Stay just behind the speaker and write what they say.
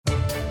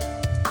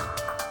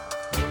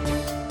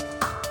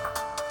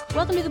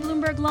Welcome to the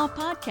Bloomberg Law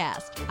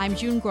Podcast. I'm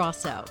June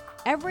Grasso.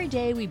 Every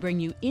day we bring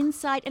you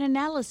insight and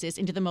analysis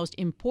into the most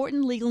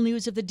important legal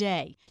news of the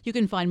day. You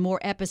can find more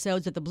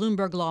episodes of the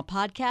Bloomberg Law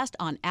Podcast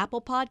on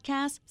Apple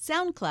Podcasts,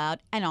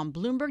 SoundCloud, and on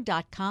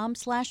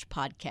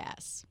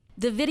Bloomberg.com/podcasts.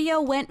 The video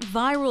went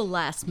viral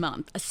last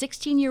month. A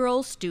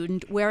 16-year-old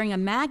student wearing a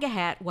MAGA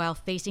hat while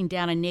facing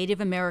down a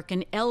Native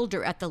American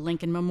elder at the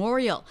Lincoln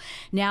Memorial.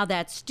 Now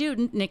that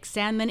student, Nick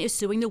Sandmann, is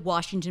suing the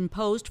Washington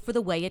Post for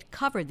the way it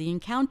covered the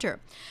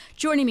encounter.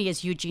 Joining me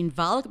is Eugene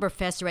Volokh, a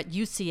professor at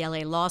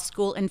UCLA Law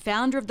School and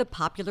founder of the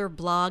popular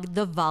blog,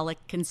 The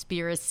Volokh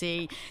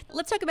Conspiracy.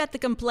 Let's talk about the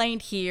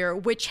complaint here,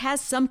 which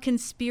has some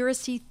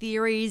conspiracy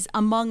theories,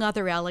 among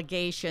other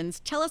allegations.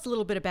 Tell us a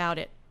little bit about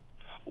it.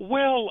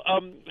 Well,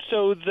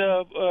 so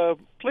the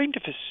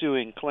plaintiff is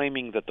suing,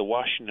 claiming that the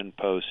Washington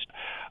Post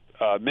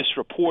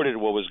misreported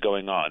what was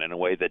going on in a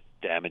way that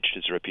damaged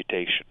his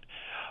reputation.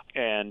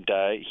 And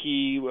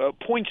he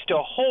points to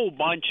a whole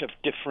bunch of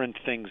different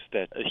things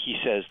that he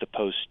says the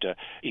Post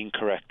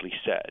incorrectly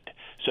said.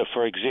 So,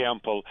 for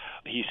example,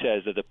 he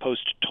says that the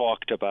Post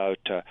talked about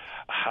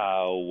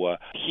how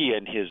he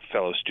and his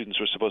fellow students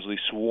were supposedly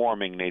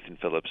swarming Nathan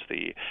Phillips,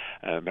 the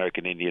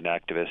American Indian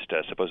activist,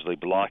 supposedly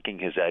blocking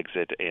his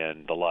exit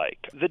and the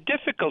like. The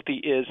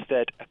difficulty is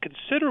that a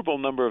considerable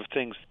number of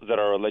things that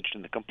are alleged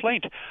in the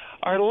complaint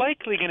are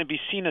likely going to be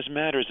seen as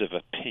matters of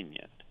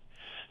opinion.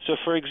 So,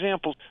 for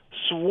example,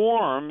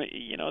 swarm,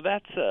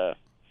 that's a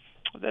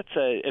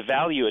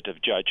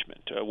evaluative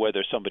judgment,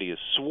 whether somebody is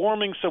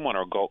swarming someone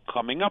or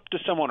coming up to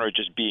someone or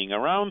just being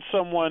around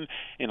someone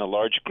in a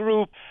large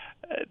group.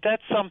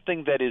 That's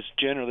something that is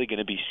generally going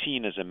to be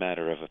seen as a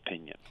matter of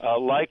opinion.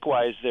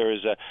 Likewise, there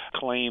is a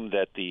claim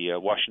that the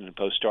Washington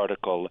Post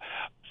article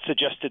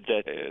suggested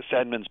that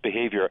Sandmann's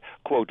behavior,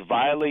 quote,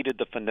 violated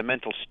the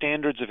fundamental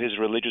standards of his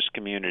religious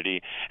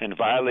community and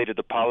violated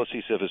the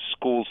policies of his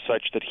school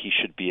such that he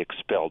should be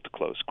expelled,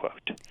 close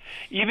quote.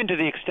 Even to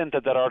the extent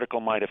that that article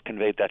might have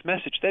conveyed that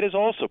message, that is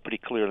also pretty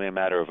clearly a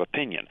matter of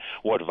opinion.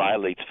 What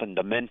violates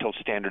fundamental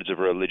standards of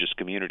a religious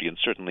community, and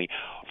certainly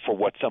for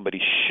what somebody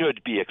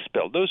should be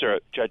expelled. Those are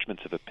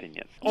judgments of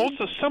opinion.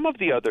 Also, some of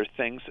the other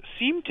things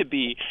seem to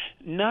be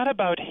not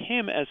about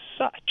him as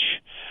such.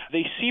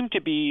 They seem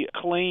to be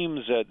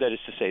claims, that is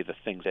to say, the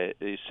things that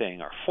he's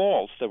saying are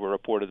false that were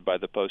reported by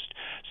the Post,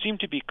 seem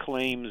to be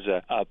claims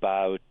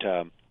about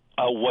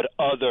what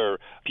other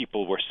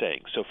people were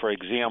saying. So, for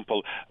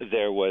example,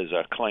 there was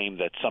a claim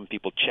that some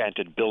people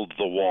chanted "Build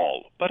the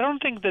Wall," but I don't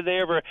think that they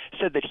ever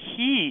said that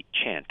he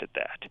chanted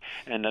that.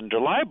 And under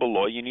libel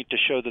law, you need to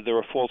show that there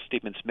were false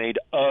statements made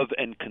of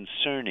and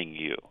concerning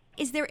you.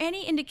 Is there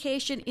any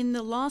indication in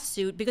the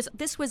lawsuit, because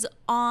this was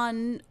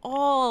on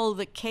all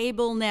the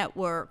cable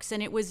networks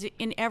and it was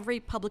in every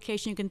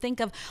publication you can think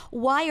of,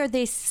 why are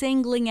they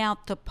singling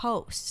out the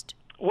Post?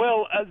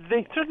 Well,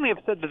 they certainly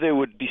have said that they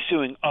would be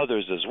suing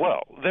others as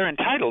well. They're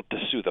entitled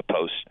to sue the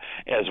Post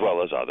as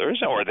well as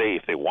others, or they,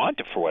 if they want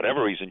to, for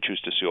whatever reason,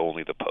 choose to sue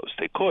only the Post.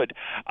 They could.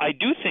 I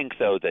do think,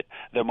 though, that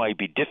there might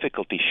be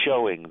difficulty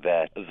showing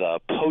that the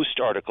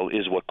Post article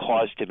is what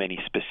caused him any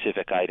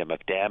specific item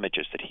of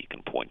damages that he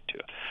can point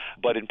to.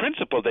 But in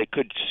principle, they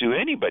could sue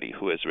anybody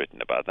who has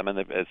written about them, and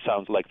it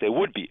sounds like they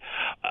would be.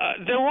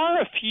 There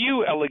are a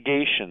few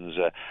allegations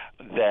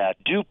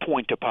that do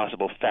point to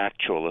possible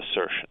factual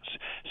assertions.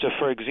 So,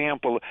 for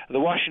example, the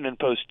Washington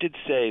Post did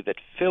say that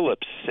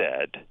Phillips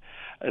said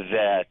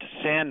that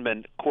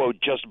Sandmann,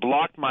 quote, just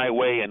blocked my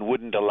way and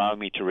wouldn't allow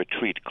me to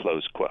retreat,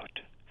 close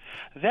quote.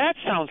 That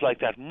sounds like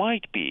that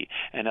might be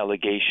an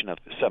allegation of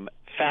some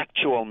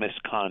factual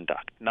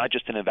misconduct, not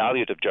just an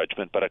evaluative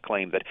judgment, but a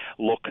claim that,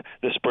 look,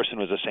 this person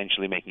was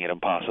essentially making it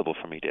impossible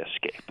for me to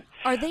escape.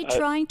 Are they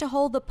trying to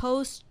hold the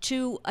Post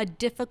to a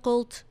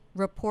difficult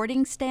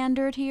reporting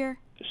standard here?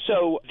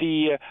 So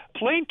the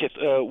plaintiff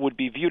would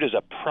be viewed as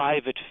a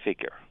private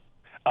figure,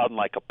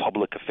 unlike a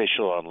public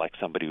official, unlike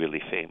somebody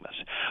really famous.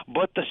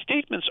 But the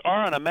statements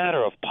are on a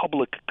matter of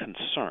public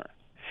concern.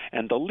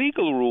 And the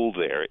legal rule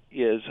there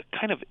is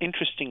kind of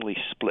interestingly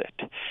split.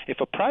 If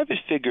a private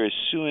figure is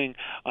suing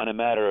on a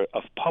matter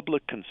of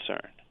public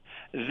concern,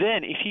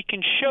 then if he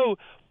can show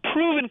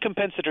proven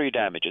compensatory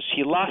damages,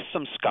 he lost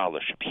some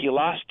scholarship, he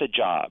lost a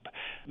job,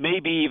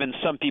 maybe even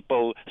some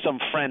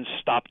friends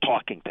stopped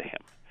talking to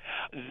him,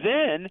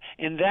 then,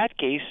 in that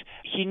case,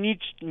 he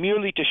needs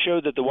merely to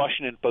show that the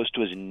Washington Post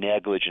was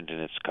negligent in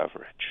its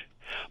coverage.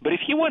 But if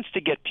he wants to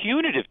get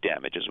punitive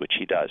damages, which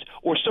he does,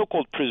 or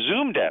so-called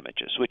presumed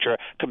damages, which are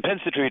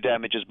compensatory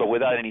damages but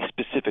without any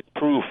specific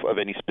proof of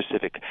any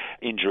specific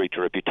injury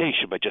to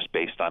reputation, but just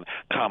based on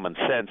common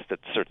sense that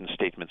certain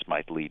statements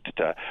might lead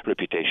to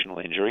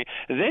reputational injury,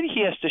 then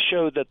he has to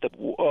show that the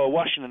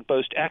Washington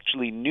Post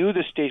actually knew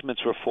the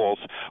statements were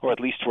false, or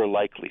at least were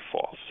likely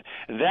false.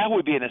 That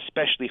would be an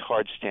especially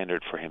hard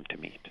standard for him to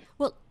meet.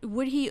 Well,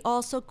 would he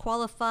also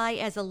qualify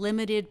as a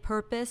limited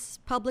purpose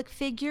public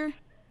figure?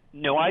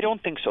 No, I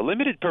don't think so.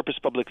 Limited purpose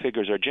public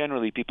figures are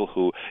generally people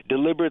who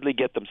deliberately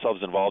get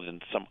themselves involved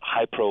in some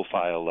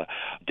high-profile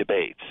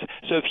debates.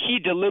 So if he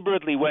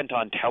deliberately went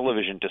on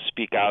television to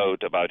speak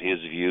out about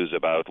his views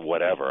about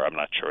whatever, I'm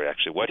not sure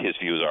actually what his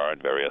views are on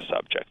various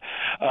subjects,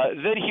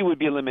 then he would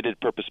be a limited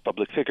purpose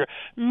public figure.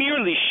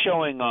 Merely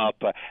showing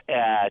up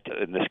at,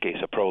 in this case,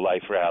 a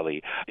pro-life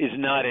rally is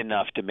not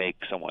enough to make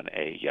someone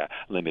a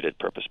limited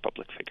purpose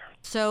public figure.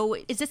 So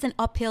is this an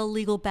uphill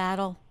legal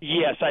battle?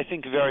 Yes, I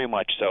think very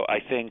much so. I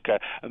think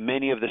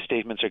many of the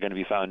statements are going to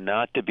be found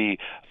not to be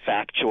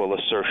factual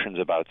assertions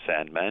about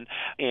Sandmann.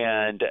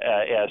 And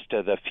as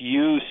to the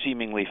few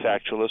seemingly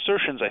factual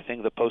assertions, I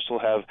think the Post will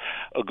have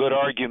a good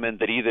argument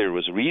that either it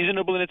was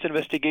reasonable in its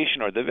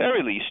investigation or at the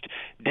very least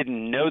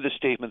didn't know the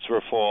statements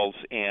were false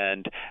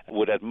and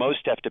would at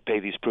most have to pay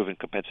these proven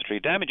compensatory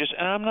damages.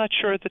 And I'm not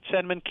sure that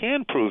Sandmann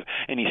can prove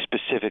any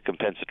specific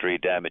compensatory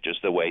damages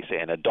the way, say,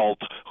 an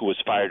adult who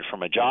was fired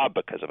from a job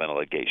because of an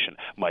allegation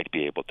might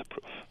be able to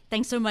prove.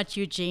 Thanks so much,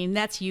 Eugene.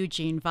 That's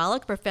Eugene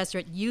Volokh, professor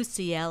at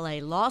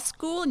UCLA Law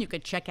School, and you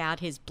could check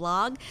out his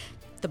blog,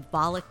 The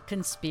Volokh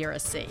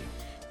Conspiracy.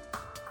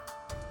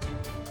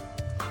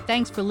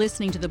 Thanks for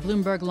listening to the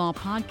Bloomberg Law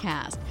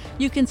Podcast.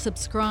 You can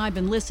subscribe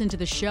and listen to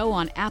the show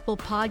on Apple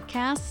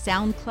Podcasts,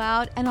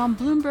 SoundCloud, and on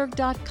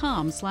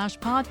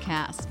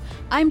Bloomberg.com/podcast.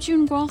 I'm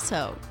June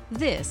Grasso.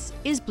 This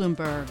is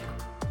Bloomberg.